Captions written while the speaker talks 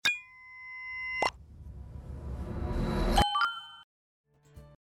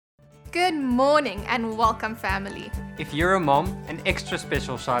Good morning and welcome, family. If you're a mom, an extra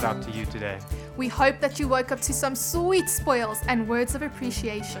special shout out to you today. We hope that you woke up to some sweet spoils and words of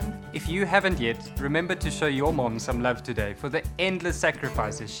appreciation. If you haven't yet, remember to show your mom some love today for the endless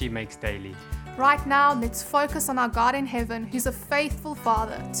sacrifices she makes daily. Right now, let's focus on our God in heaven, who's a faithful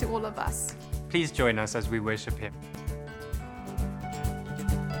Father to all of us. Please join us as we worship Him.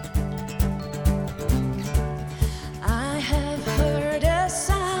 I have heard a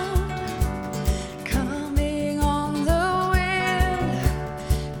sound coming on the wind,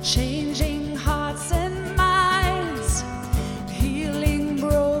 changing hearts and minds, healing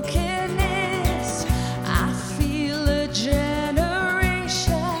brokenness. I feel a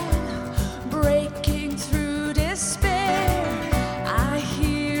generation breaking through despair. I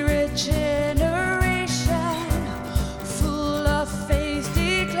hear a generation full of faith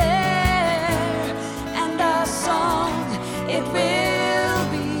declare, and our song it will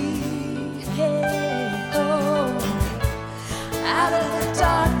be, hey, oh, out of the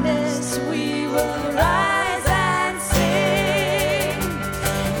darkness we will rise and sing.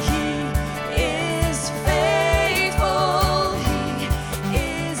 He is faithful, He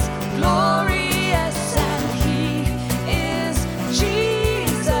is glorious, and He is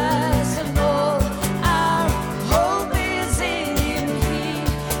Jesus, and all our hope is in Him. He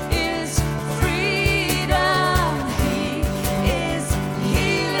is freedom, He is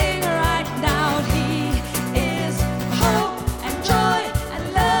healing right now. He is hope and joy and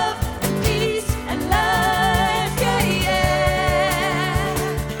love and peace and life, yeah, yeah.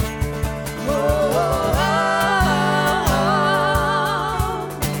 Oh,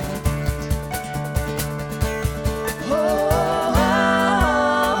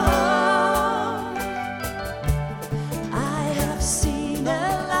 I have seen a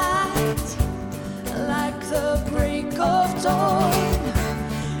light like the break of dawn,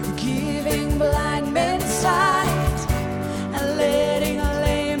 giving blind men sight and letting a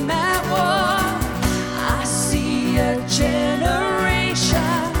lame man walk. I see a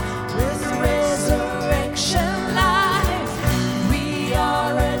generation with resurrection life. We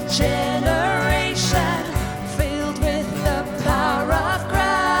are a generation filled with the power of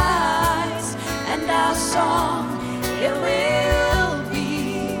Christ, and our song it will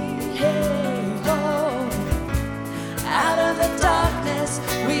be, hey, oh, out of the darkness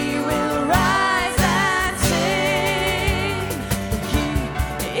we will rise and sing. He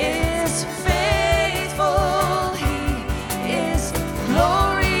is faithful, He is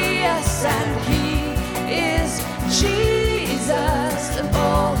glorious, and He is Jesus, and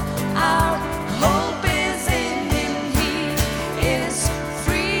all our hope is in Him. He is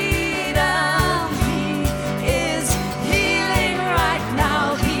freedom, He is healing right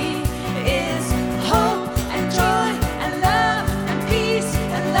now. He is hope and joy and love and peace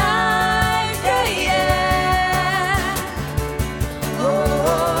and life, yeah, yeah. Oh,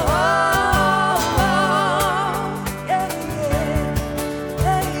 oh, oh, yeah,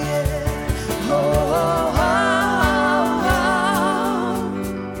 yeah, yeah. Oh,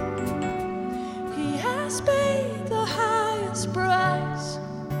 He has paid the highest price.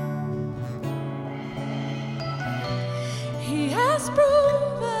 He has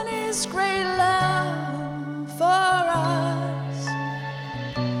proven His great love for us.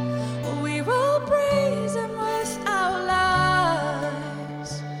 We will praise Him with our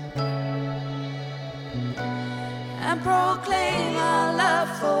lives and proclaim our love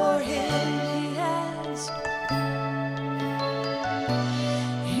for Him.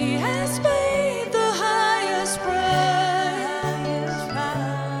 He has paid the highest price.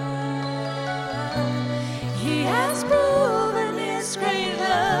 He has proven His great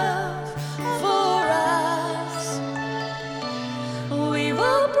love for us. We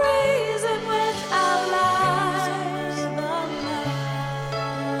will praise Him with our lives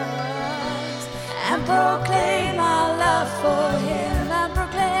and proclaim our love for Him,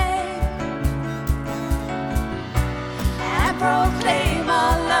 and proclaim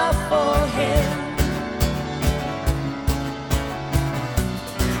our love for Him,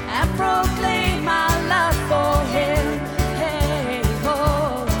 and proclaim our love for Him, hey,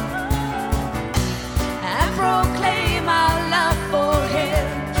 oh, and proclaim our love for Him,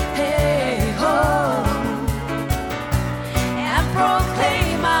 hey, oh, and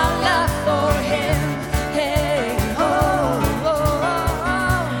proclaim our love for Him, hey, oh,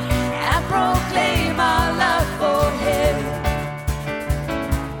 and proclaim our love for Him.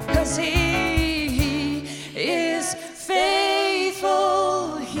 'Cause He is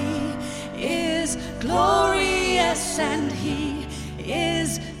faithful, He is glorious, and He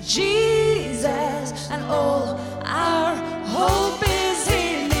is Jesus, and all our hope is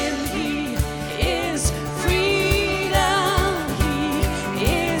in Him. He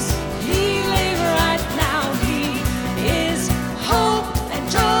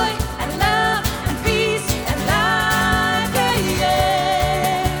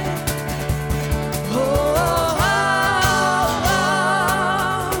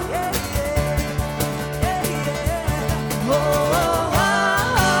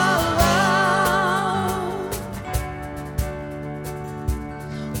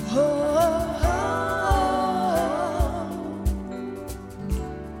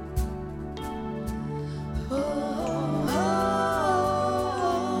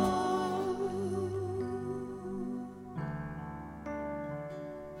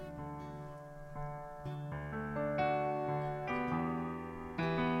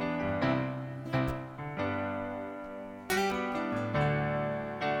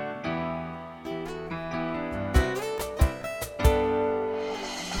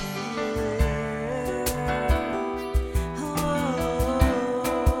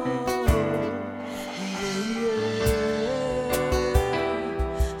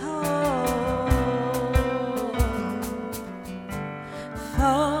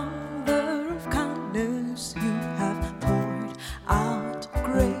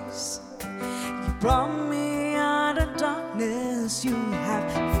have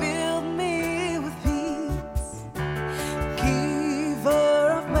filled me with peace. Giver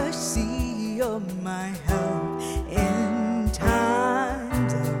of mercy, you're my help in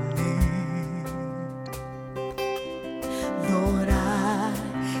times of need. Lord, I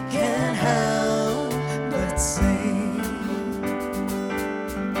can't help but sing.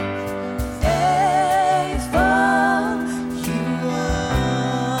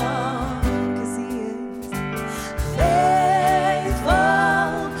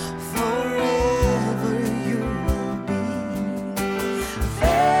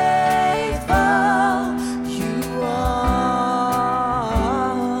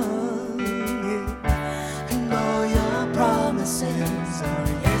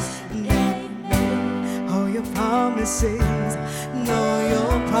 Promises, know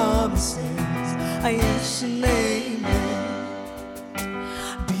your promises are yes and amen.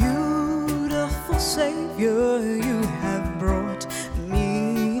 Beautiful Savior, you have brought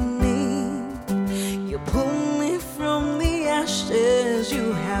me near. You pulled me from the ashes,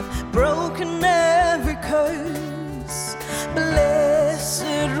 you have broken every curse.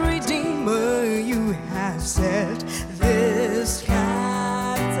 Blessed Redeemer, you have set this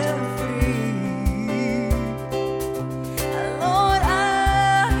captive free.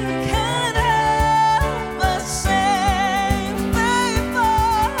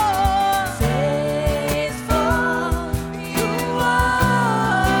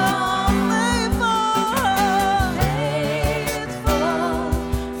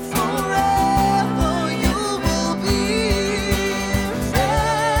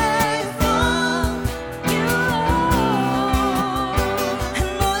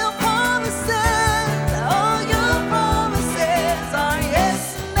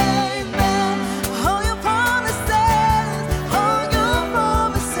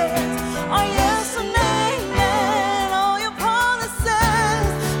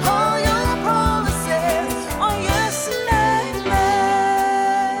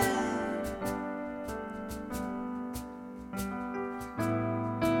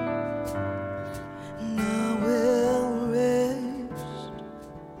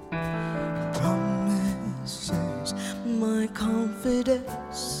 My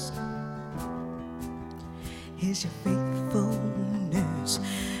confidence is your faithfulness,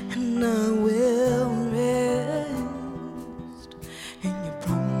 and I will rest in your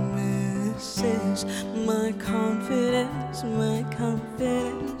promises. My confidence,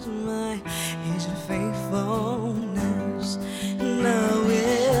 my is your faithfulness, and I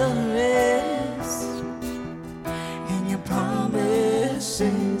will rest in your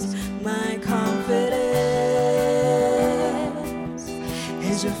promises. My confidence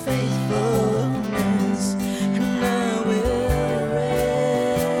is your faithfulness, and I will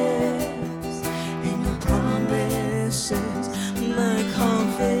rest in your promises. My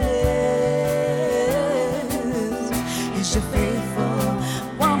confidence is your faithful.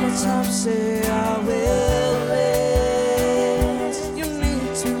 One more time, say I will rest. You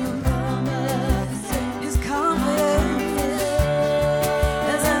need to promise His confidence.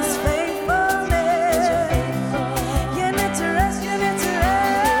 His faithfulness. You need to rest. You need to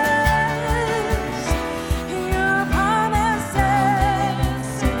rest in your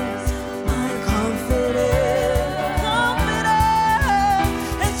promises. My confidence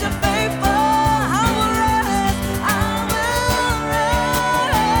is your faithful. I will rest. I will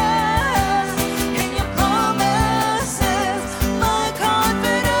rest in your promises. My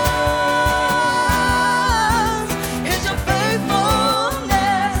confidence is your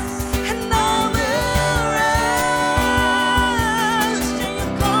faithfulness, and I will rest in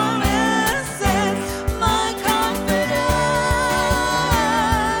your promises. My confidence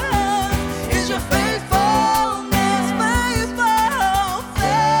is your faithfulness, faithful,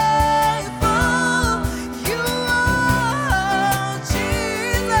 faithful. You are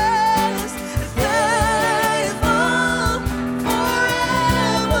Jesus, faithful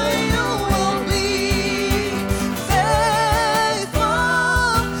forever. You will be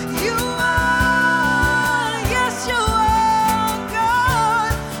faithful. You are, yes, you are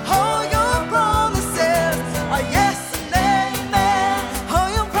God. All your promises are yes and amen. All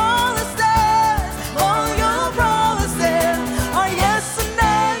your promises, all your promises are yes and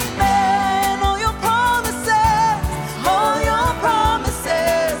amen. All your promises, all your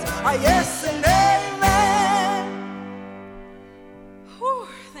promises are yes and amen. Whew,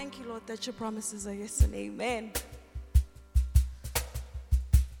 thank you, Lord, that your promises are yes and amen.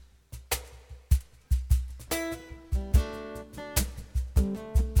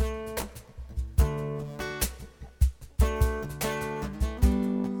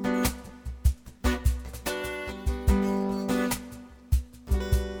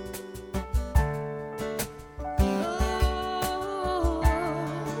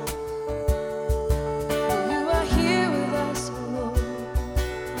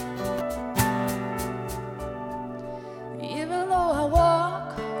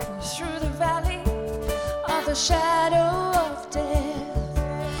 the shadow of death.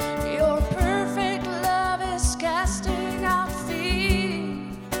 Your perfect love is casting out fear.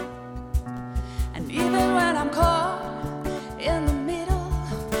 And even when I'm caught in the middle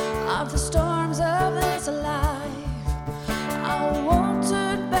of the storms of this life, I won't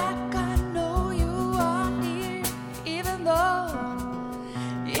turn back. I know you are near. Even though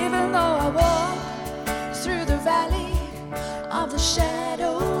I walk through the valley of the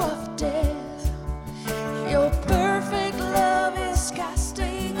shadow of death, your perfect love is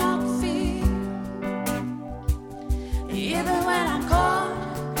casting out fear. Even when I'm caught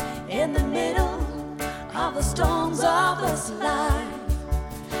in the middle of the storms of this life,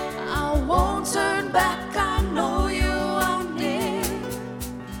 I won't turn back. I know you are near,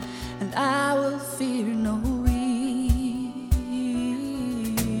 and I will fear no evil,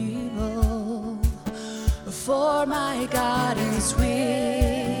 for my God is with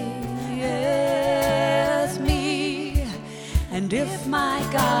me. And if my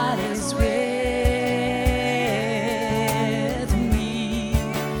God is with me,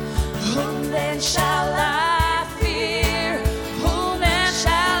 whom then shall I fear? Whom then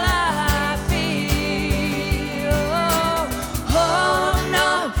shall I fear? Oh no,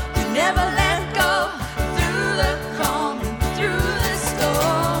 you never let go through the calm and through the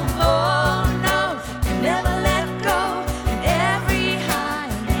storm. Oh no, you never let go in every high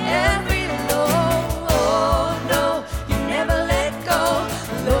and every low. Oh no, you never let go,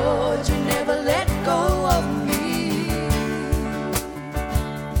 Lord, you never let go of me.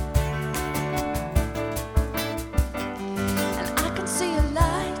 And I can see a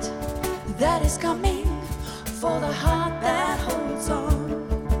light that is coming for the heart that holds on,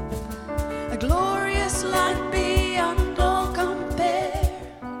 a glorious light beyond all compare.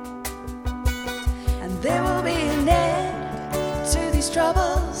 And there will be an end to these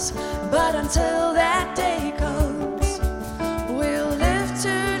troubles, but until that day comes, we'll live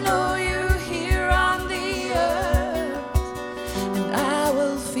to know you here on the earth, and I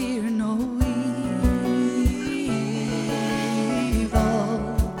will fear no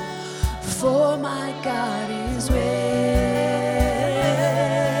evil, for my God is with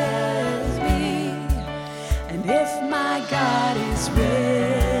me. And if my God is with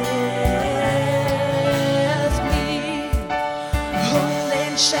me, whom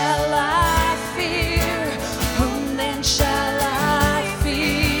then shall I fear? Whom then shall I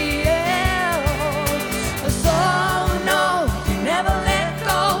fear? So no, you never let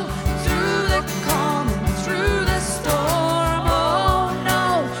go through the calm and through the storm. Oh no,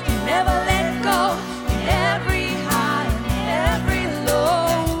 you never let go in every high and every low.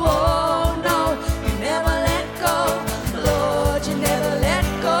 Oh no, you never let go, Lord, you never let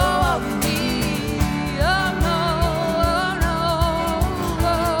go of me. Oh no,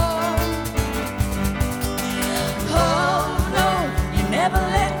 oh no, you never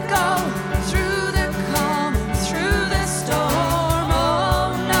let go through the calm and through the storm. Oh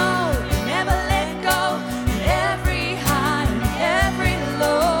no, you never let go in every high and every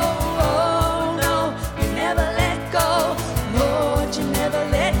low. Oh no, you never let go, Lord, you never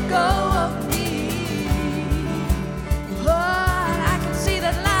let go of me. Oh, I can see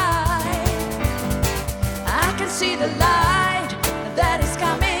the light. I can see the light that is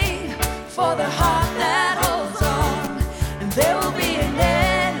coming for the heart that holds on. And there will be an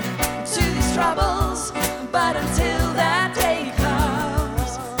end to these troubles, but until that day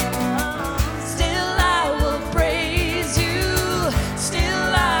comes, still I will praise you.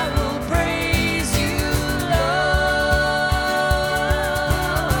 Still I will praise you, Lord.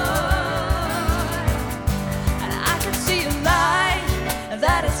 And I can see a light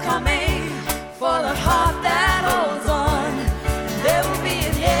that is coming for the heart that holds on. And there will be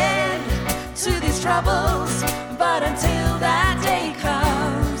an end to these troubles, but until that day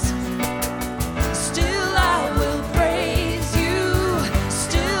comes, still I will praise you.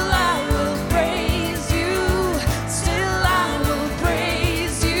 Still I will praise you. Still I will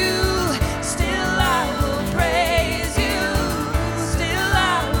praise you. Still I will praise you. Still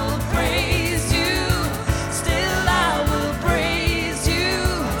I will praise you. Still I will praise you.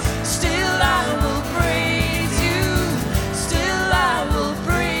 Still I will praise you. Still I will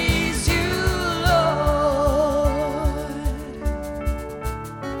praise you, Lord.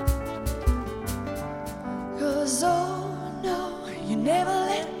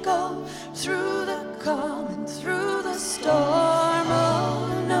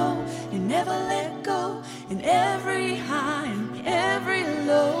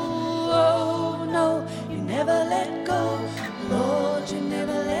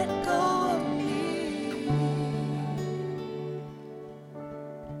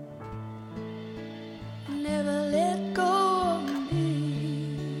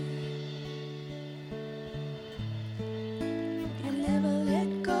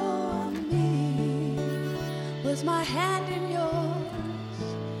 with my hand in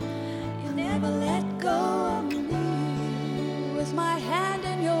yours. You never let go of me. With my hand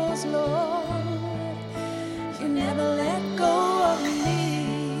in yours, Lord, you never let go of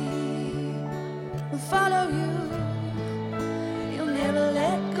me. We'll follow you. You'll never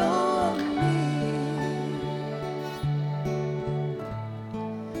let go of me.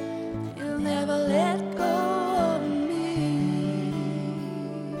 You'll never let go of me.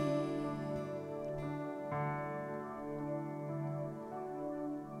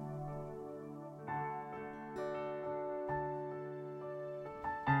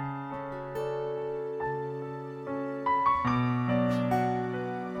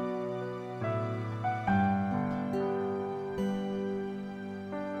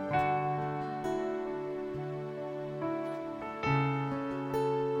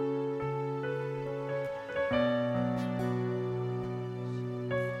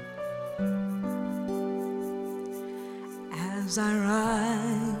 As I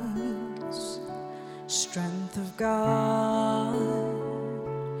rise, strength of God,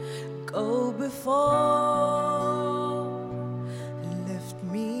 go before, lift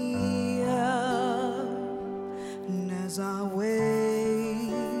me up, and as I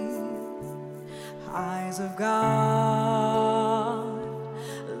wait, eyes of God,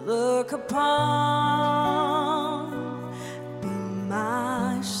 look upon, be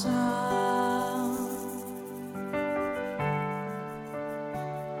my son.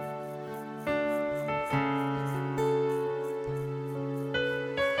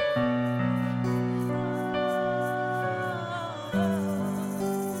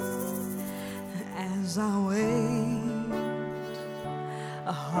 As I wait,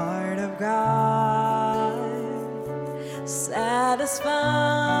 a heart of God, satisfied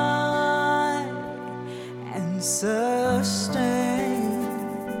and sustained.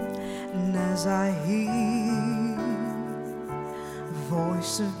 And as I hear the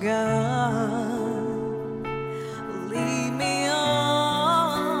voice of God, lead me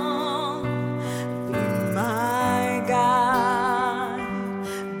on, be my guide,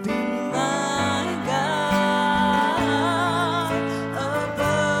 be my guide,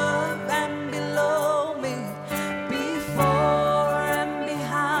 above and below me, before and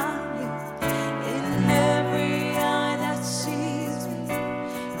behind me, in every eye that sees me,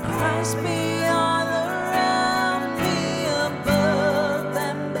 Christ be all around me, above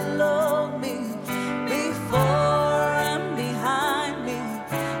and below me, before and behind me,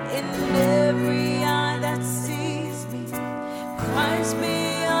 in every eye that sees me, Christ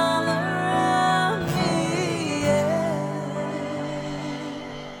be all around me,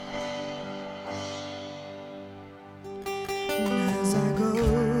 And as I go,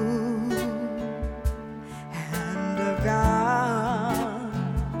 hand of God,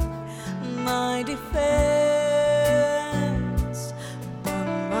 my defense by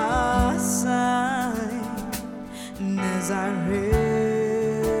my side, and as I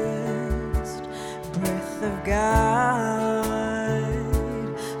rest, breath of God,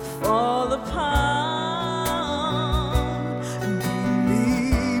 fall upon, bring me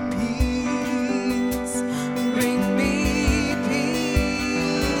peace, bring me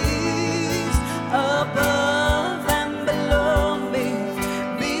peace, above and below me,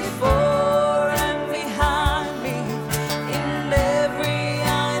 before and behind me, in every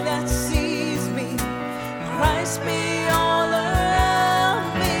eye that sees me, Christ be all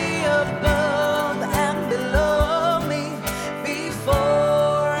around me, above and below me,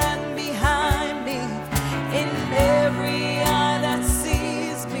 before and behind me, in every eye that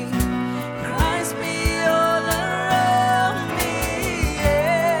sees me, Christ be all around me,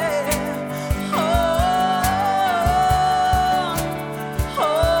 Oh, oh,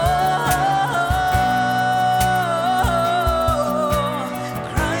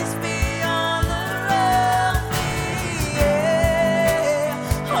 Christ be all around me,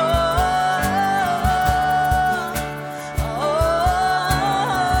 Oh,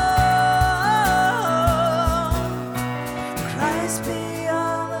 Christ be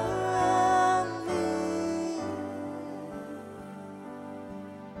all around me.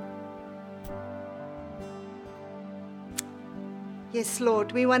 Yes,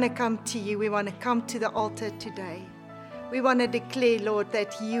 Lord, we want to come to you. We want to come to the altar today. We want to declare, Lord,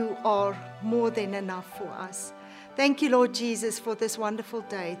 that you are more than enough for us. Thank you, Lord Jesus, for this wonderful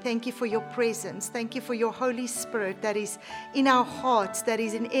day. Thank you for your presence. Thank you for your Holy Spirit that is in our hearts, that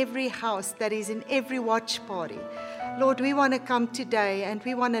is in every house, that is in every watch party. Lord, we want to come today and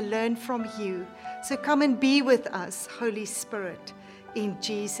we want to learn from you. So come and be with us, Holy Spirit, in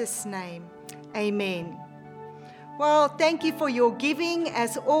Jesus' name. Amen. Well, thank you for your giving.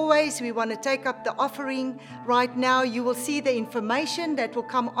 As always, we want to take up the offering right now. You will see the information that will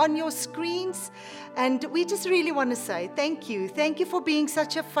come on your screens. And we just really want to say thank you. Thank you for being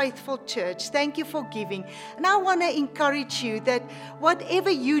such a faithful church. Thank you for giving. And I want to encourage you that whatever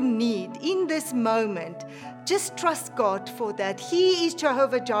you need in this moment, just trust God for that. He is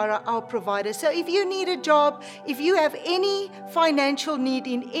Jehovah Jireh, our provider. So if you need a job, if you have any financial need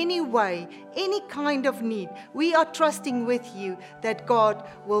in any way, any kind of need, we are trusting with you that God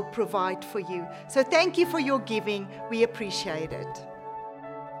will provide for you. So thank you for your giving. We appreciate it.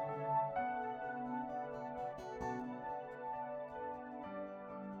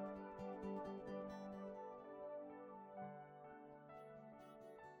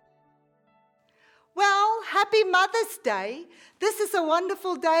 Well, happy Mother's Day. This is a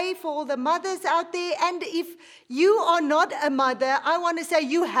wonderful day for all the mothers out there. And if you are not a mother, I want to say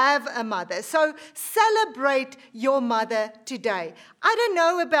you have a mother. So celebrate your mother today. I don't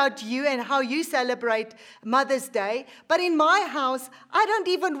know about you and how you celebrate Mother's Day, but in my house, I don't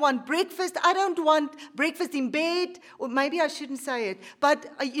even want breakfast. I don't want breakfast in bed, or maybe I shouldn't say it. But,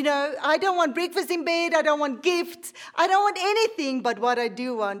 I don't want breakfast in bed. I don't want gifts. I don't want anything. But what I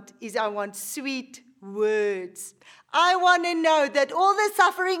do want is I want sweet words. I want to know that all the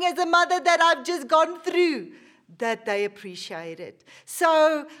suffering as a mother that I've just gone through, that they appreciate it.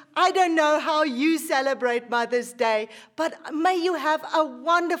 So I don't know how you celebrate Mother's Day, but may you have a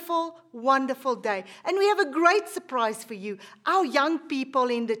wonderful, wonderful day. And we have a great surprise for you. Our young people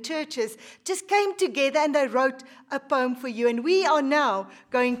in the churches just came together and they wrote a poem for you. And we are now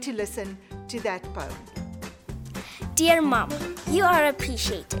going to listen to that poem. Dear Mom, you are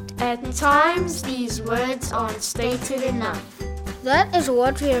appreciated. At times, these words aren't stated enough. That is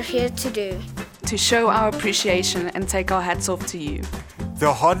what we are here to do. To show our appreciation and take our hats off to you. There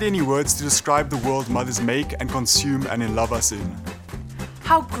are hardly any words to describe the world mothers make and consume and love us in.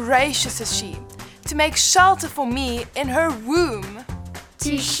 How gracious is she to make shelter for me in her womb.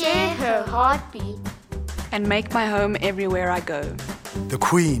 To share her heartbeat. And make my home everywhere I go. The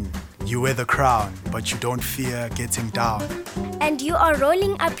Queen. You wear the crown, but you don't fear getting down. And you are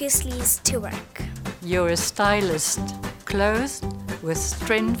rolling up your sleeves to work. You're a stylist, clothed with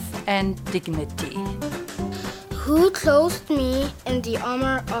strength and dignity. Who clothed me in the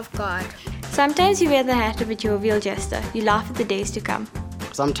armor of God? Sometimes you wear the hat of a jovial jester. You laugh at the days to come.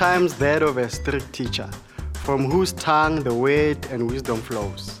 Sometimes that of a strict teacher, from whose tongue the word and wisdom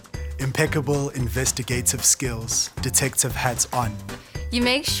flows. Impeccable investigative skills, detective hats on. You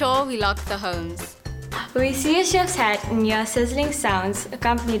make sure we lock the homes. We see a chef's hat and hear sizzling sounds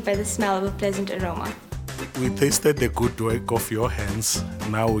accompanied by the smell of a pleasant aroma. We tasted the good work of your hands.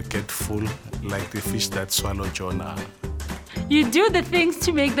 Now we get full like the fish that swallowed Jonah. You do the things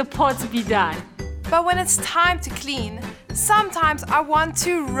to make the pots be done. But when it's time to clean, sometimes I want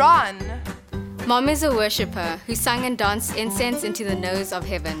to run. Mom is a worshipper who sang and danced incense into the nose of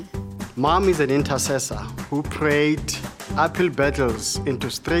heaven. Mom is an intercessor who prayed uphill battles into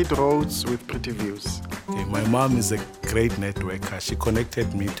straight roads with pretty views. Okay, my mom is a great networker. She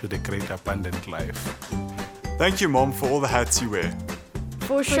connected me to the great abundant life. Thank you, Mom, for all the hats you wear.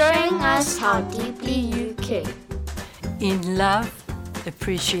 For showing us how deeply you care. In love,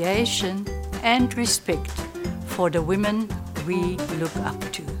 appreciation, and respect for the women we look up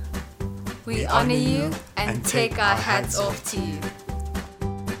to. We honor you and take our hats off to you.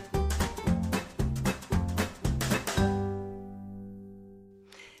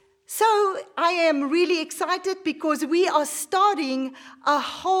 So I am really excited because we are starting a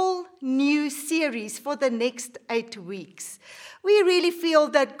whole new series for the next 8 weeks. We really feel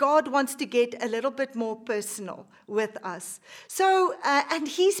that God wants to get a little bit more personal with us. So, and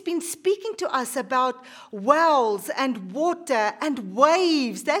He's been speaking to us about wells and water and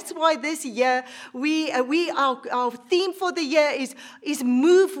waves. That's why this year our theme for the year is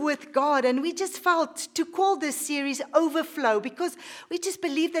move with God. And we just felt to call this series Overflow because we just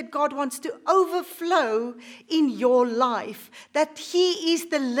believe that God wants to overflow in your life, that He is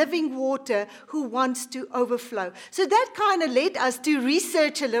the living water who wants to overflow. So that kind of led us to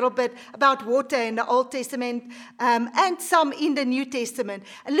research a little bit about water in the Old Testament and some in the New Testament,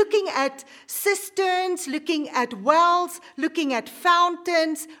 and looking at cisterns, looking at wells, looking at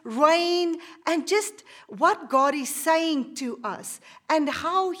fountains, rain, and just what God is saying to us and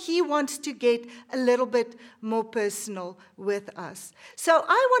how He wants to get a little bit more personal with us. So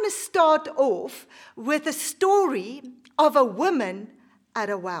I want to start off with a story of a woman at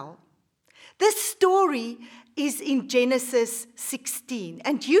a well. This story is in Genesis 16,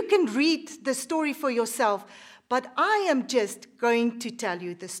 and you can read the story for yourself, but I am just going to tell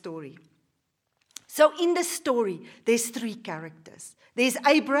you the story. So in the story, there's three characters. There's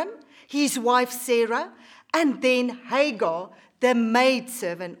Abram, his wife Sarah, and then Hagar, the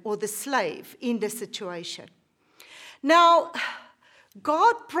maidservant or the slave in the situation. Now,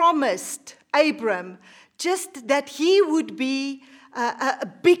 God promised Abram just that he would be a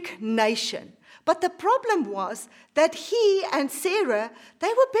big nation. But the problem was that he and Sarah, they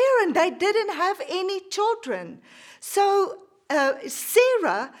were barren. They didn't have any children. So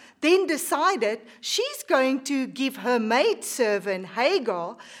Sarah then decided she's going to give her maidservant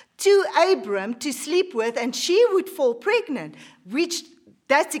Hagar to Abram to sleep with, and she would fall pregnant, which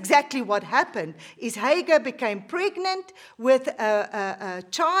that's exactly what happened, is Hagar became pregnant with a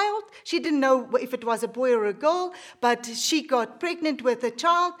child. She didn't know if it was a boy or a girl, but she got pregnant with a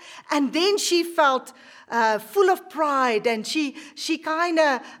child, and then she felt full of pride, and she kind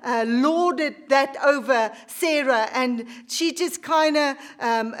of lauded that over Sarah, and she just kind of,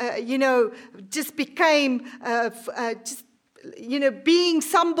 just became being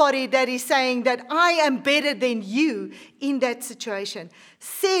somebody that is saying that I am better than you in that situation.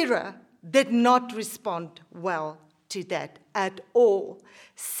 Sarah did not respond well to that at all.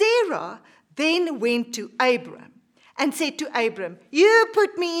 Sarah then went to Abram and said to Abram, you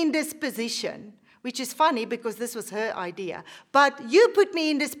put me in this position, which is funny because this was her idea, but you put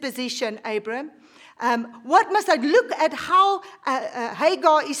me in this position, Abram. What must I look at how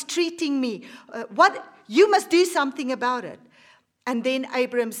Hagar is treating me? You must do something about it. And then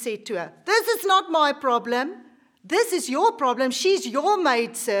Abram said to her, this is not my problem. This is your problem. She's your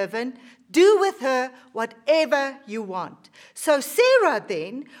maidservant. Do with her whatever you want. So Sarah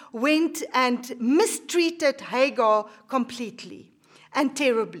then went and mistreated Hagar completely and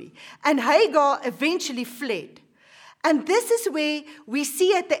terribly. And Hagar eventually fled. And this is where we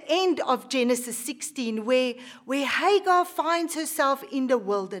see at the end of Genesis 16, where Hagar finds herself in the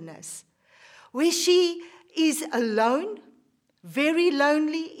wilderness, where she is alone, very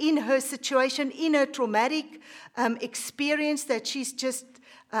lonely in her situation, in her traumatic experience that she's just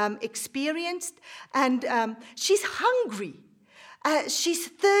experienced. And she's hungry, she's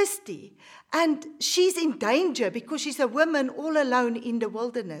thirsty, and she's in danger because she's a woman all alone in the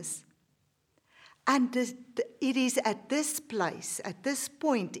wilderness. And it is at this place, at this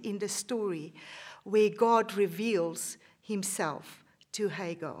point in the story, where God reveals himself to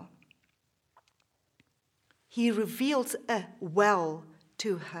Hagar. He reveals a well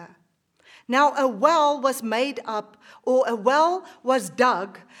to her. Now, a well was made up, or a well was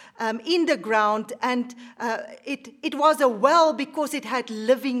dug in the ground, and it was a well because it had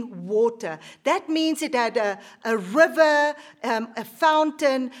living water. That means it had a river, a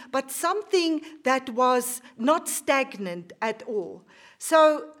fountain, but something that was not stagnant at all.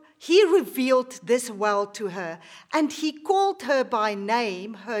 So he revealed this well to her, and he called her by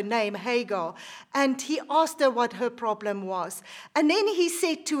name, her name Hagar, and he asked her what her problem was. And then he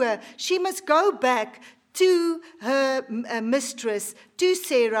said to her, she must go back to her mistress, to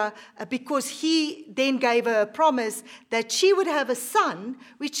Sarah, because he then gave her a promise that she would have a son,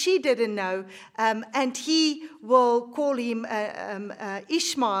 which she didn't know, and he will call him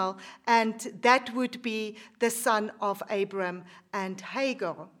Ishmael, and that would be the son of Abram and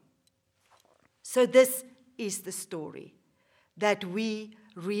Hagar. So this is the story that we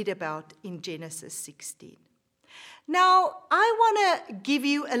read about in Genesis 16. Now, I want to give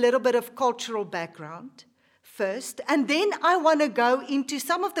you a little bit of cultural background first, and then I want to go into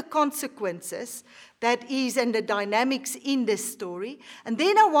some of the consequences that is and the dynamics in this story, and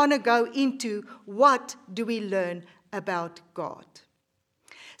then I want to go into what do we learn about God.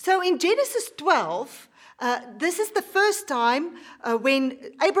 So in Genesis 12, this is the first time when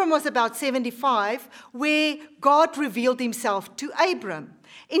Abram was about 75, where God revealed himself to Abram.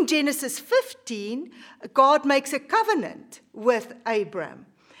 In Genesis 15, God makes a covenant with Abram,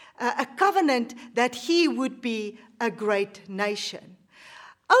 a covenant that he would be a great nation.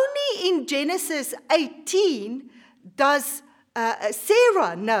 Only in Genesis 18 does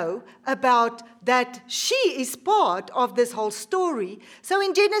Sarah know about that she is part of this whole story. So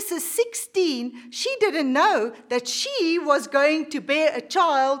in Genesis 16, she didn't know that she was going to bear a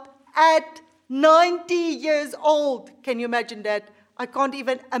child at 90 years old. Can you imagine that? I can't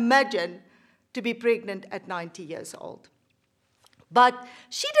even imagine to be pregnant at 90 years old. But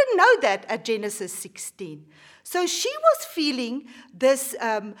she didn't know that at Genesis 16. So she was feeling this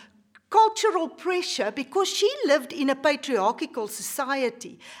cultural pressure because she lived in a patriarchal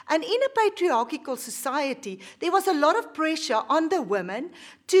society. And in a patriarchal society, there was a lot of pressure on the women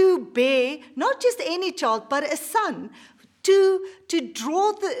to bear not just any child, but a son to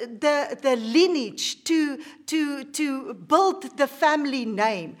draw the lineage, to build the family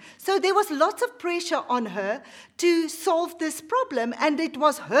name. So there was lots of pressure on her to solve this problem, and it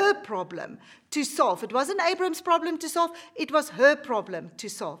was her problem to solve. It wasn't Abram's problem to solve, it was her problem to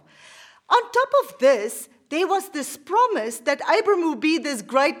solve. On top of this, there was this promise that Abram will be this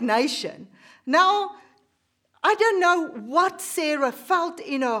great nation. Now, I don't know what Sarah felt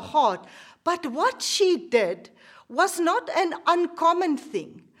in her heart, but what she did was not an uncommon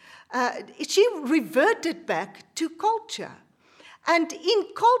thing. She reverted back to culture. And in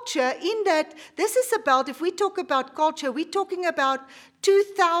culture, in that, this is about, if we talk about culture, we're talking about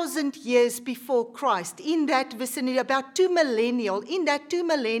 2,000 years before Christ, in that vicinity, about 2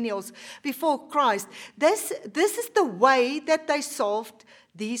 millennials before Christ. This is the way that they solved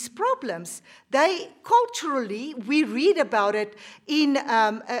these problems. They culturally, we read about it in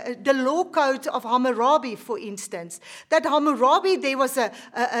the law codes of Hammurabi, for instance. That Hammurabi, there was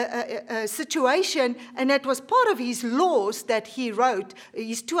a situation, and that was part of his laws that he wrote,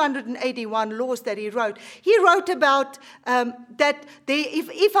 his 281 laws that he wrote. He wrote about that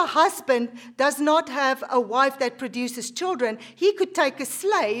if a husband does not have a wife that produces children, he could take a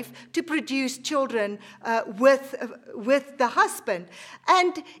slave to produce children with the husband.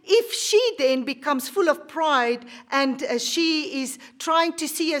 And if she then becomes full of pride and she is trying to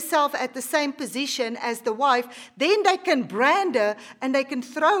see herself at the same position as the wife, then they can brand her and they can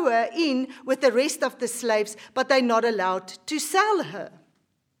throw her in with the rest of the slaves, but they're not allowed to sell her.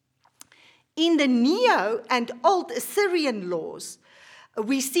 In the Neo and Old Assyrian laws,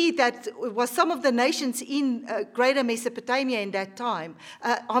 we see that it was some of the nations in greater Mesopotamia in that time.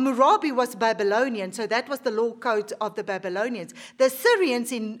 Hammurabi was Babylonian, so that was the law codes of the Babylonians. The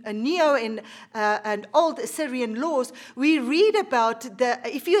Assyrians in Neo and Old Assyrian laws, we read about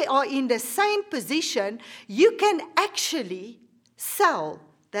if you are in the same position, you can actually sell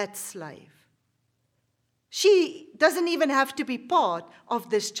that slave. She doesn't even have to be part of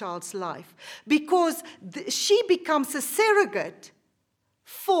this child's life, because she becomes a surrogate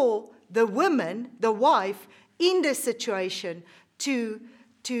for the woman, the wife, in this situation to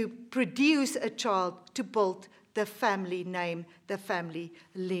produce a child, to build the family name, the family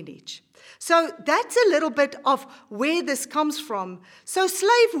lineage. So that's a little bit of where this comes from. So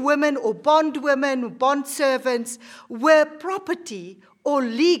slave women or bond women, bond servants were property or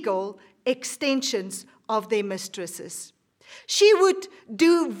legal extensions of their mistresses. She would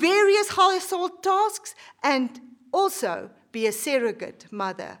do various household tasks and also be a surrogate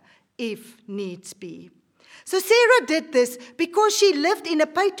mother if needs be. So Sarah did this because she lived in a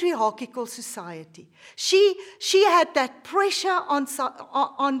patriarchal society. She had that pressure on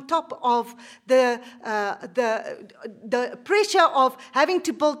top of the pressure of having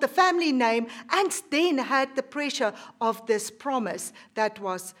to build the family name, and then had the pressure of this promise that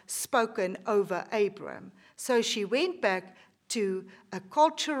was spoken over Abram. So she went back to a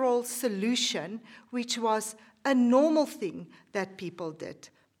cultural solution, which was a normal thing that people did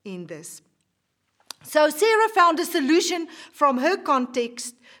in this. So Sarah found a solution from her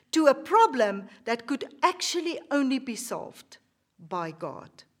context to a problem that could actually only be solved by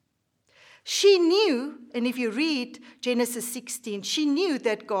God. She knew, and if you read Genesis 16, she knew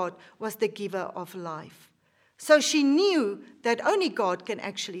that God was the giver of life. So she knew that only God can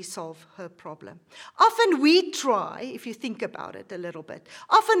actually solve her problem. Often we try, if you think about it a little bit,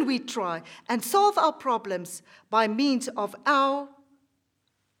 often we try and solve our problems by means of our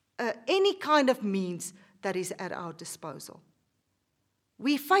any kind of means that is at our disposal.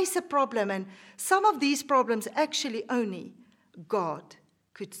 We face a problem, and some of these problems actually only God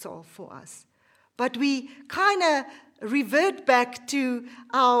could solve for us. But we kind of revert back to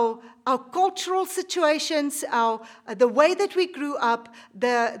our cultural situations, the way that we grew up,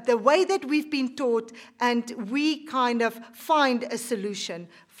 the way that we've been taught, and we kind of find a solution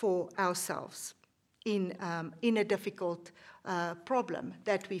for ourselves in a difficult problem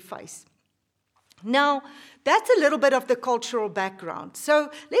that we face. Now, that's a little bit of the cultural background. So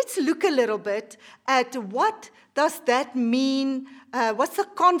let's look a little bit at what does that mean. What's the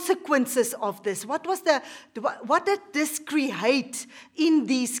consequences of this? What did this create in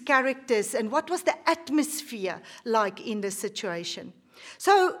these characters, and what was the atmosphere like in this situation?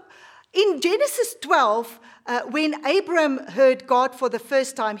 So in Genesis 12, when Abram heard God for the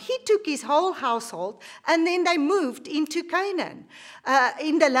first time, he took his whole household and then they moved into Canaan,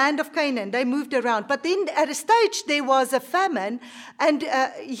 in the land of Canaan. They moved around. But then at a stage there was a famine, and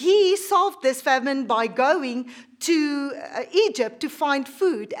he solved this famine by going to Egypt to find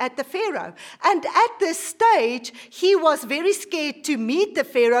food at the Pharaoh. And at this stage, he was very scared to meet the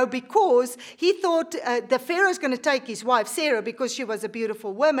Pharaoh because he thought the Pharaoh's going to take his wife, Sarah, because she was a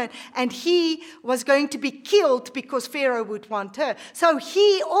beautiful woman, and he was going to be killed because Pharaoh would want her. So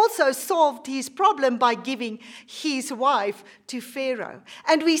he also solved his problem by giving his wife to Pharaoh.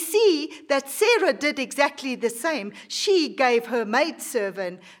 And we see that Sarah did exactly the same. She gave her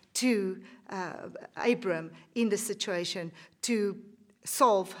maidservant to Abram in the situation to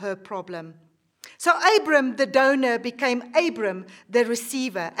solve her problem. So Abram, the donor, became Abram, the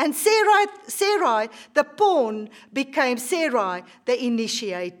receiver. And Sarai, the pawn, became Sarai, the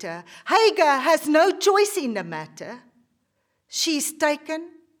initiator. Hagar has no choice in the matter. She's taken,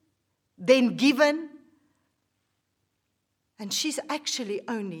 then given, and she's actually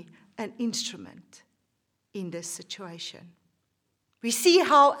only an instrument in this situation. We see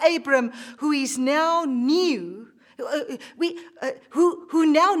how Abram, who is now new, who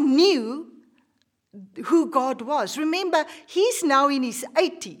now knew who God was. Remember, he's now in his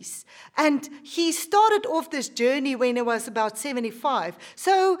 80s, and he started off this journey when he was about 75.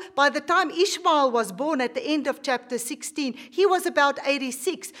 So by the time Ishmael was born at the end of chapter 16, he was about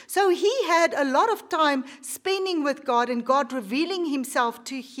 86. So he had a lot of time spending with God and God revealing himself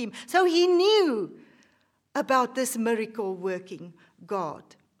to him. So he knew about this miracle working God.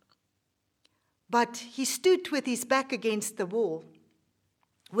 But he stood with his back against the wall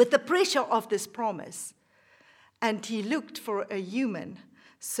with the pressure of this promise, and he looked for a human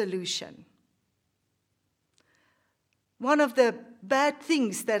solution. One of the bad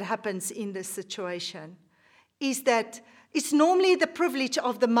things that happens in this situation is that it's normally the privilege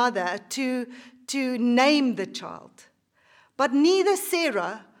of the mother to name the child. But neither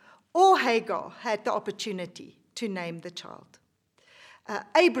Sarah or Hagar had the opportunity to name the child.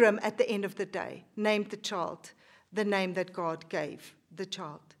 Abram, at the end of the day, named the child the name that God gave the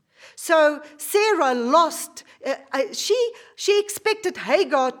child. So Sarah lost, she expected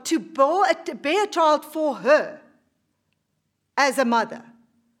Hagar to bear a child for her as a mother,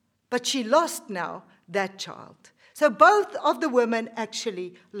 but she lost now that child. So both of the women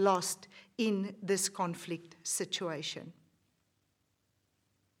actually lost in this conflict situation.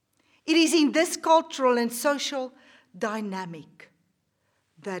 It is in this cultural and social dynamic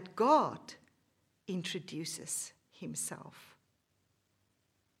that God introduces himself.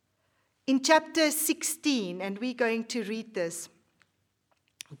 In chapter 16, and we're going to read this,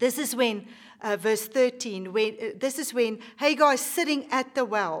 this is when, verse 13, this is when Hagar is sitting at the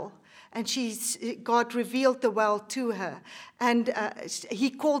well, and God revealed the well to her, and he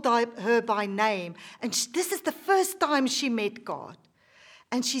called her by name, and this is the first time she met God.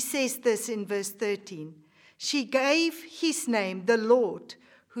 And she says this in verse 13, she gave his name, the Lord,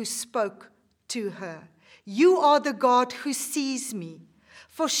 who spoke to her. You are the God who sees me.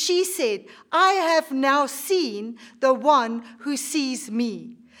 For she said, I have now seen the one who sees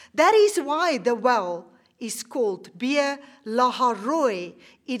me. That is why the well is called Beer Laharoi.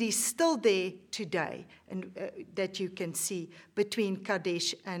 It is still there today, and that you can see between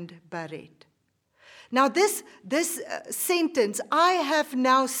Kadesh and Bared. Now this sentence, I have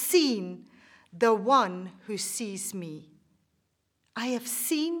now seen the one who sees me. I have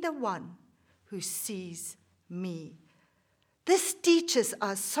seen the one who sees me. This teaches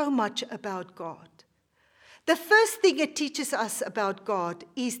us so much about God. The first thing it teaches us about God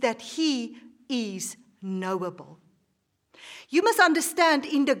is that he is knowable. You must understand,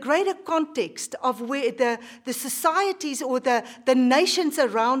 in the greater context of where the societies or the nations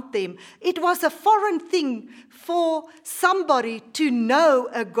around them, it was a foreign thing for somebody to know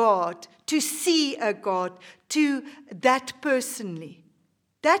a God, to see a God, to that personally.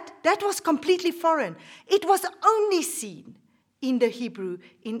 That was completely foreign. It was only seen in the Hebrew,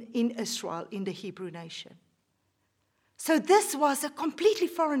 in Israel, in the Hebrew nation. So this was a completely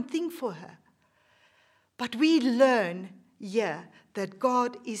foreign thing for her. But we learn here that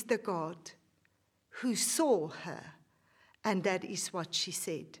God is the God who saw her, and that is what she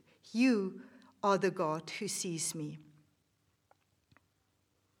said. You are the God who sees me.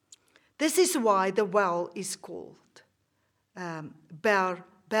 This is why the well is called Ber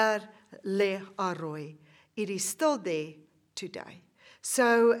Le-Aroi. It is still there today.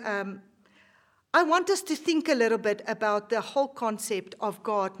 So I want us to think a little bit about the whole concept of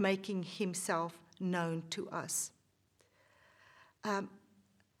God making himself known to us.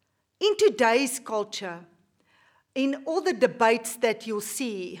 In today's culture, in all the debates that you'll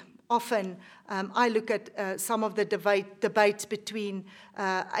see, often I look at some of the debates between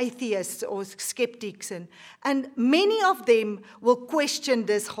atheists or skeptics, and many of them will question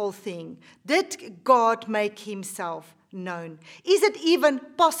this whole thing. Did God make himself known? Is it even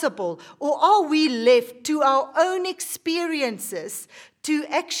possible? Or are we left to our own experiences to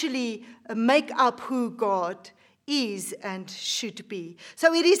actually make up who God is and should be?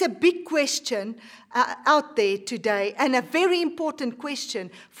 So it is a big question out there today, and a very important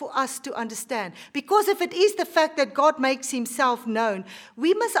question for us to understand. Because if it is the fact that God makes himself known,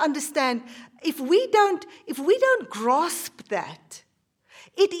 we must understand if we don't grasp that,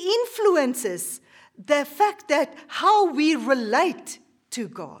 it influences the fact that how we relate to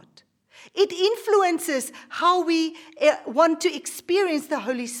God. It influences how we want to experience the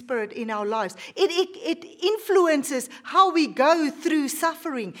Holy Spirit in our lives. It influences how we go through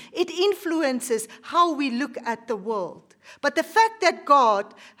suffering. It influences how we look at the world. But the fact that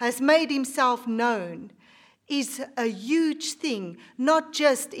God has made himself known is a huge thing, not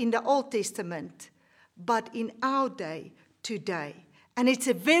just in the Old Testament, but in our day today. And it's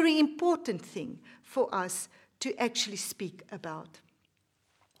a very important thing for us to actually speak about.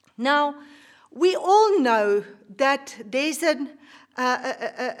 Now, we all know that there's a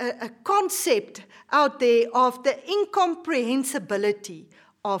concept out there of the incomprehensibility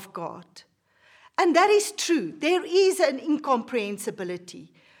of God. And that is true. There is an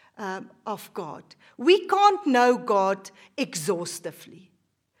incomprehensibility of God. We can't know God exhaustively.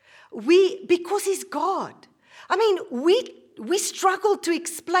 Because he's God. I mean, we struggle to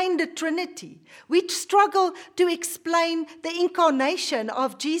explain the Trinity. We struggle to explain the incarnation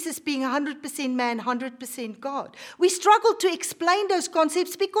of Jesus being 100% man, 100% God. We struggle to explain those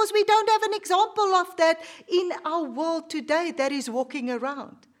concepts because we don't have an example of that in our world today that is walking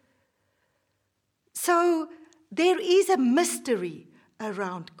around. So there is a mystery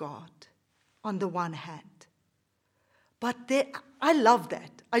around God on the one hand. But I love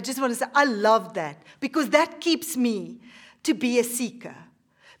that. I just want to say I love that because that keeps me to be a seeker.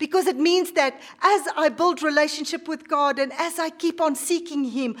 Because it means that as I build relationship with God and as I keep on seeking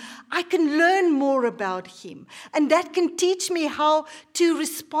him, I can learn more about him. And that can teach me how to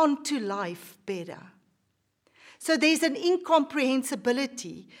respond to life better. So there's an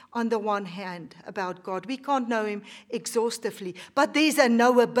incomprehensibility on the one hand about God. We can't know him exhaustively, but there's a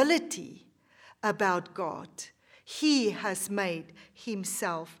knowability about God. He has made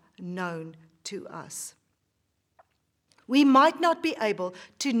himself known to us. We might not be able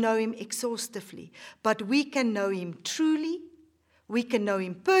to know him exhaustively, but we can know him truly, we can know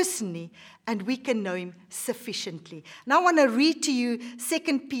him personally, and we can know him sufficiently. And I want to read to you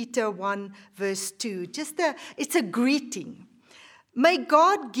 2 Peter 1 verse 2. It's a greeting. May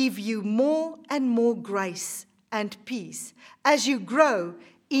God give you more and more grace and peace as you grow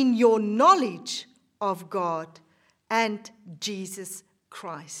in your knowledge of God and Jesus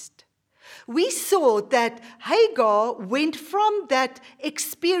Christ. We saw that Hagar went from that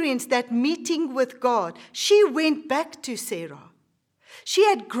experience, that meeting with God. She went back to Sarah. She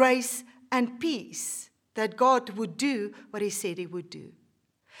had grace and peace that God would do what he said he would do.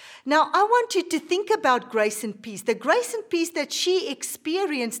 Now, I want you to think about grace and peace. The grace and peace that she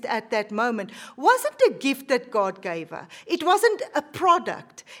experienced at that moment wasn't a gift that God gave her. It wasn't a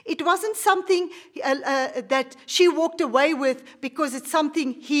product. It wasn't something that she walked away with because it's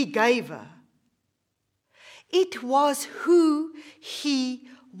something he gave her. It was who he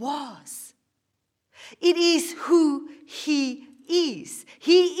was. It is who he is.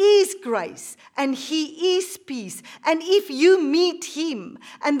 He is grace and he is peace. And if you meet him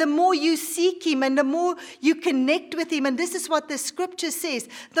and the more you seek him and the more you connect with him, and this is what the scripture says,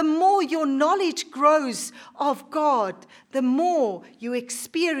 the more your knowledge grows of God, the more you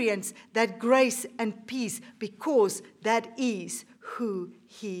experience that grace and peace because that is who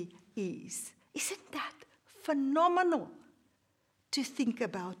he is. Isn't that phenomenal to think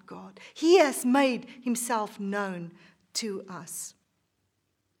about God? He has made himself known to us.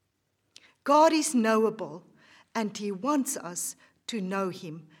 God is knowable and he wants us to know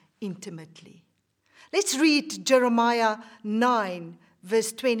him intimately. Let's read Jeremiah 9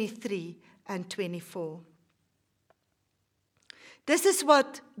 verse 23 and 24. This is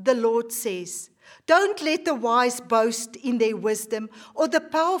what the Lord says. Don't let the wise boast in their wisdom, or the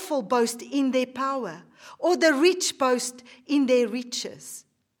powerful boast in their power, or the rich boast in their riches.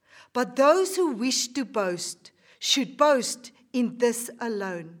 But those who wish to boast should boast in this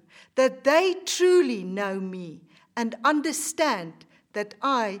alone, that they truly know me and understand that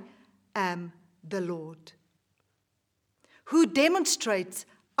I am the Lord, who demonstrates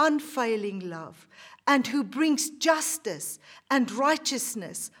unfailing love, and who brings justice and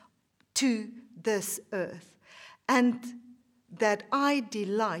righteousness to this earth, and that I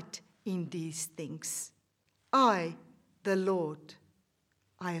delight in these things. I, the Lord,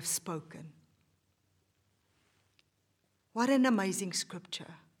 I have spoken. What an amazing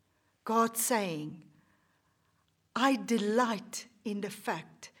scripture. God saying, I delight in the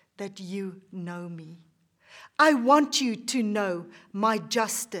fact that you know me. I want you to know my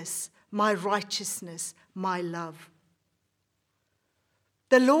justice, my righteousness, my love.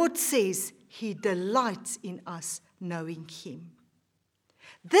 The Lord says he delights in us knowing him.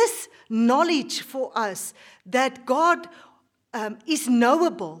 This knowledge for us that God is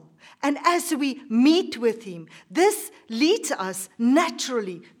knowable, and as we meet with him, this leads us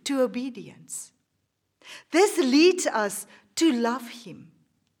naturally to obedience. This leads us to love him.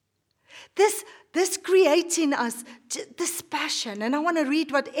 This creates in us this passion. And I want to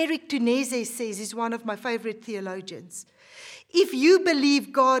read what Eric Tunese says. He's one of my favorite theologians. If you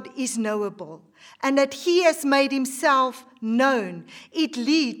believe God is knowable and that he has made himself known, it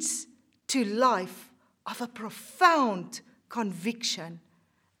leads to life of a profound conviction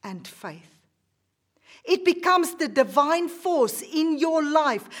and faith. It becomes the divine force in your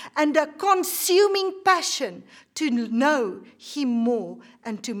life and a consuming passion to know him more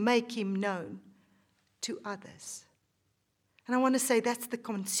and to make him known to others. And I want to say that's the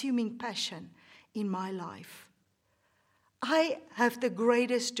consuming passion in my life. I have the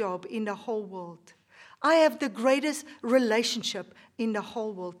greatest job in the whole world. I have the greatest relationship in the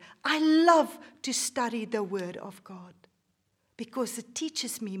whole world. I love to study the Word of God because it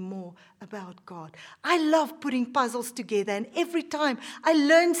teaches me more about God. I love putting puzzles together, and every time I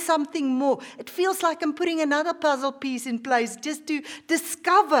learn something more, it feels like I'm putting another puzzle piece in place just to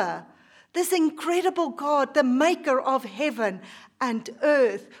discover this incredible God, the maker of heaven and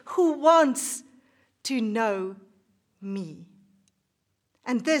earth, who wants to know me.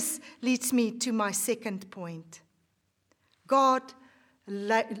 And this leads me to my second point. God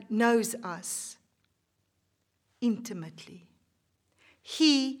knows us intimately.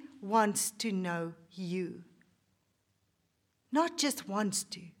 He wants to know you. Not just wants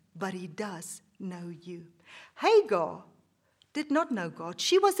to, but he does know you. Hagar did not know God.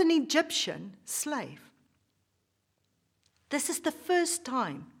 She was an Egyptian slave. This is the first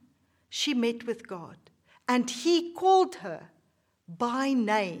time she met with God, and he called her by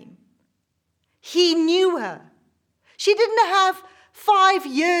name. He knew her. She didn't have 5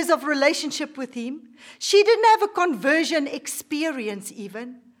 years of relationship with him. She didn't have a conversion experience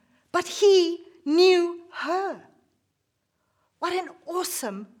even, but he knew her. What an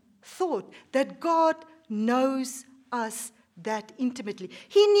awesome thought that God knows us that intimately.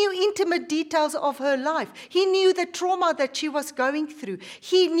 He knew intimate details of her life. He knew the trauma that she was going through.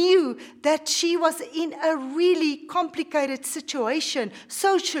 He knew that she was in a really complicated situation,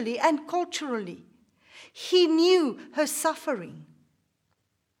 socially and culturally. He knew her suffering.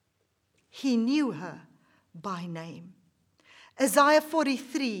 He knew her by name. Isaiah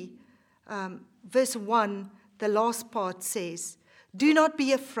 43, verse 1, the last part says, "Do not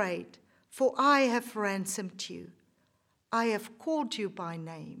be afraid, for I have ransomed you. I have called you by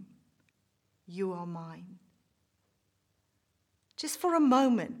name. You are mine." Just for a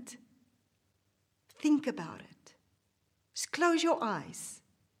moment, think about it. Just close your eyes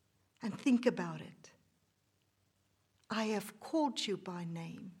and think about it. I have called you by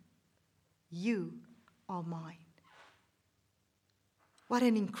name. You are mine. What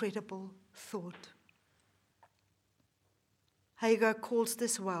an incredible thought. Hagar calls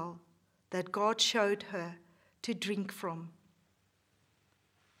this well that God showed her to drink from,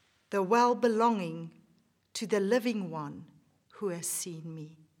 the well belonging to the living one who has seen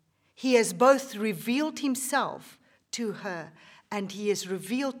me. He has both revealed himself to her, and he has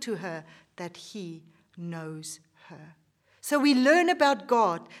revealed to her that he knows her. So we learn about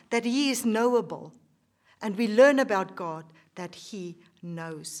God that he is knowable, and we learn about God that he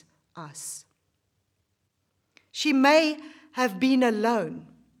knows us. She may have been alone,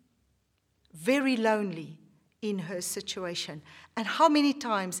 very lonely in her situation. And how many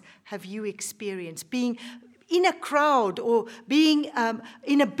times have you experienced being in a crowd or being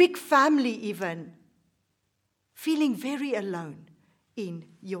in a big family even, feeling very alone in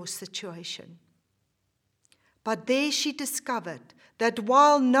your situation? But there she discovered that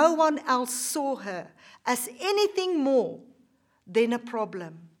while no one else saw her as anything more than a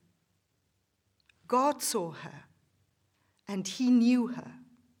problem, God saw her and he knew her.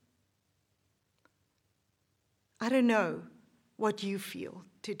 I don't know what you feel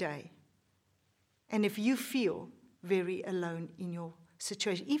today, and if you feel very alone in your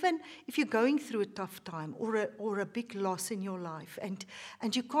situation. Even if you're going through a tough time or a big loss in your life,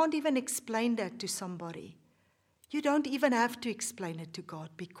 and you can't even explain that to somebody, you don't even have to explain it to God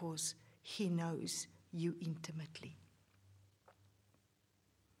because He knows you intimately.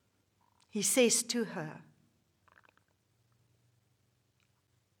 He says to her,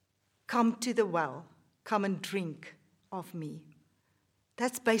 "Come to the well, come and drink of me."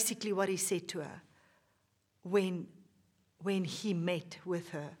 That's basically what He said to her when He met with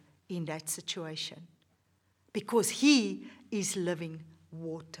her in that situation, because He is living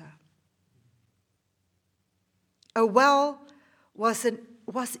water. A well was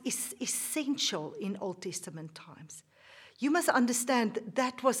essential in Old Testament times. You must understand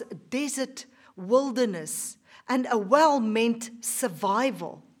that was a desert wilderness, and a well meant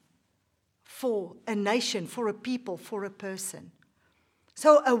survival for a nation, for a people, for a person.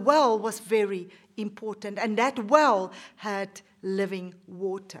 So a well was very important, and that well had living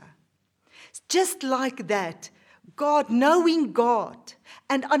water. Just like that, God, knowing God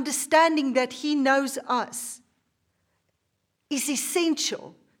and understanding that He knows us, is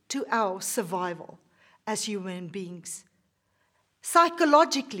essential to our survival as human beings,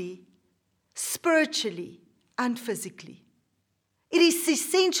 psychologically, spiritually, and physically. It is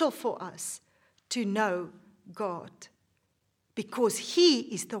essential for us to know God, because He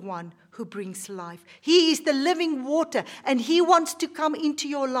is the one who brings life. He is the living water, and He wants to come into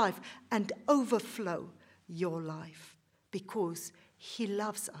your life and overflow your life because He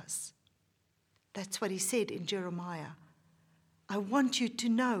loves us. That's what He said in Jeremiah. I want you to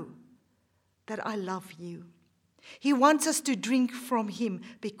know that I love you. He wants us to drink from Him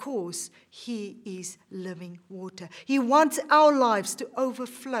because He is living water. He wants our lives to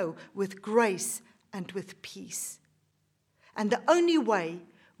overflow with grace and with peace. And the only way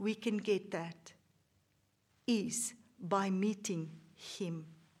we can get that is by meeting Him.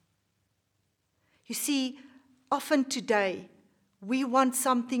 You see, often today we want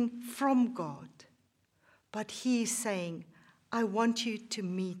something from God, but He is saying, I want you to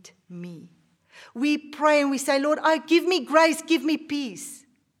meet me. We pray and we say, Lord, give me grace, give me peace.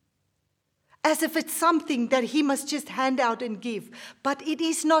 As if it's something that He must just hand out and give. But it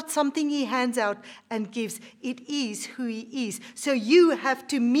is not something He hands out and gives. It is who He is. So you have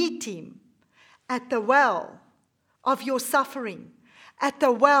to meet Him at the well of your suffering, at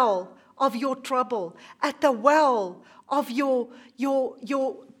the well of your trouble, at the well of your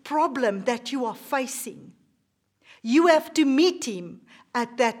problem that you are facing. You have to meet Him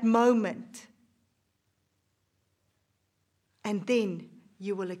at that moment. And then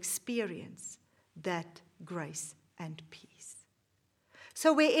you will experience that grace and peace.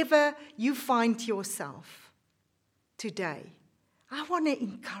 So wherever you find yourself today, I want to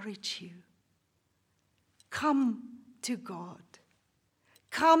encourage you. Come to God.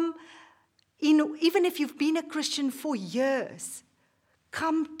 Come, even if you've been a Christian for years,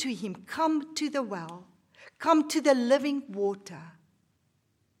 come to Him. Come to the well. Come to the living water.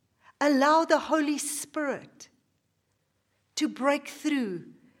 Allow the Holy Spirit to break through,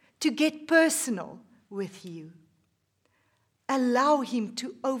 to get personal with you. Allow Him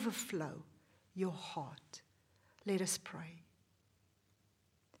to overflow your heart. Let us pray.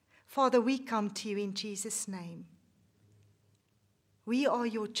 Father, we come to you in Jesus' name. We are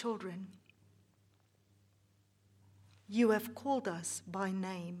your children. You have called us by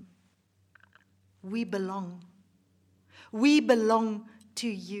name. We belong. We belong to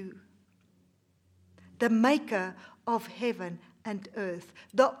you, the maker of heaven and earth,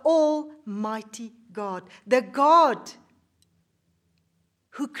 the Almighty God, the God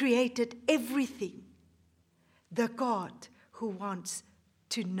who created everything, the God who wants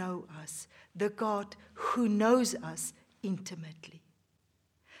to know us, the God who knows us intimately,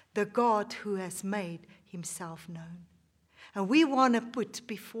 the God who has made Himself known. And we want to put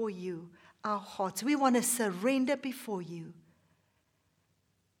before you our hearts. We want to surrender before you.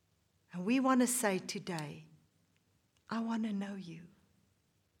 And we want to say today, I want to know you.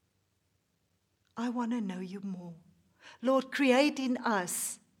 I want to know you more. Lord, create in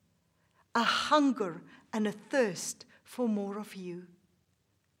us a hunger and a thirst for more of you.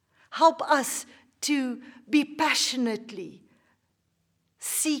 Help us to be passionately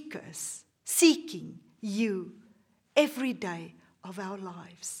seeking you every day of our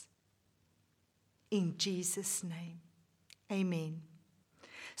lives. In Jesus' name, amen.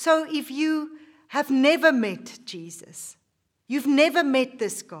 So if you have never met Jesus, you've never met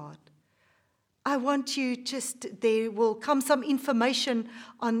this God, I want you there will come some information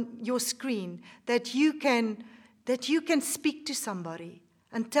on your screen that you can speak to somebody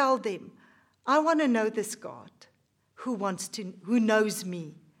and tell them, I want to know this God who knows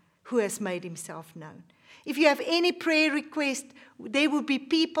me, who has made himself known. If you have any prayer request, there will be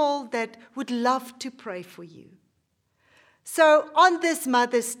people that would love to pray for you. So on this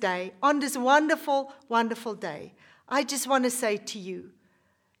Mother's Day, on this wonderful, wonderful day, I just want to say to you,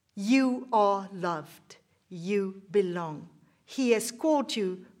 you are loved. You belong. He has called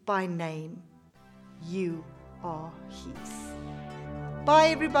you by name. You are His. Bye,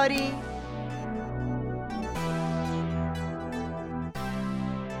 everybody.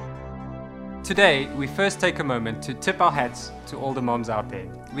 Today, we first take a moment to tip our hats to all the moms out there.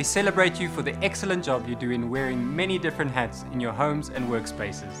 We celebrate you for the excellent job you do in wearing many different hats in your homes and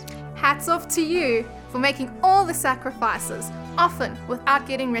workspaces. Hats off to you for making all the sacrifices, often without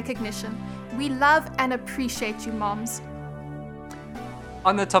getting recognition. We love and appreciate you, moms.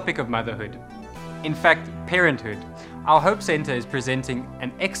 On the topic of motherhood, in fact, parenthood, our Hope Centre is presenting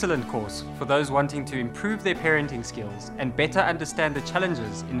an excellent course for those wanting to improve their parenting skills and better understand the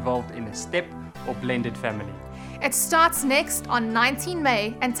challenges involved in a step or blended family. It starts next on 19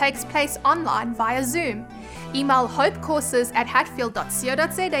 May and takes place online via Zoom. Email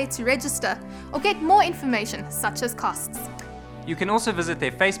hopecourses@hatfield.co.za to register or get more information such as costs. You can also visit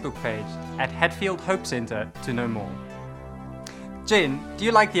their Facebook page at Hatfield Hope Centre to know more. Jen, do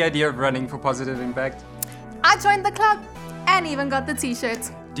you like the idea of running for positive impact? I joined the club and even got the t-shirt.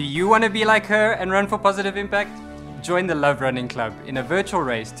 Do you want to be like her and run for positive impact? Join the Love Running Club in a virtual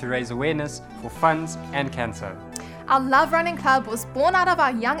race to raise awareness for funds and cancer. Our Love Running Club was born out of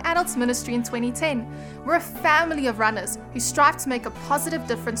our Young Adults Ministry in 2010. We're a family of runners who strive to make a positive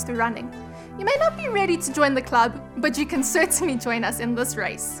difference through running. You may not be ready to join the club, but you can certainly join us in this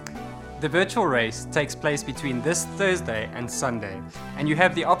race. The virtual race takes place between this Thursday and Sunday, and you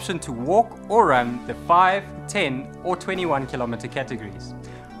have the option to walk or run the 5, 10 or 21 kilometer categories.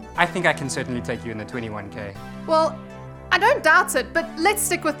 I think I can certainly take you in the 21k. Well, I don't doubt it, but let's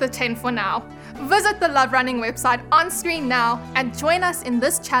stick with the 10 for now. Visit the Love Running website on screen now and join us in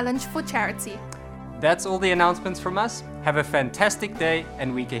this challenge for charity. That's all the announcements from us. Have a fantastic day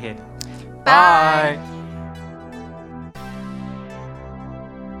and week ahead. Bye. Bye.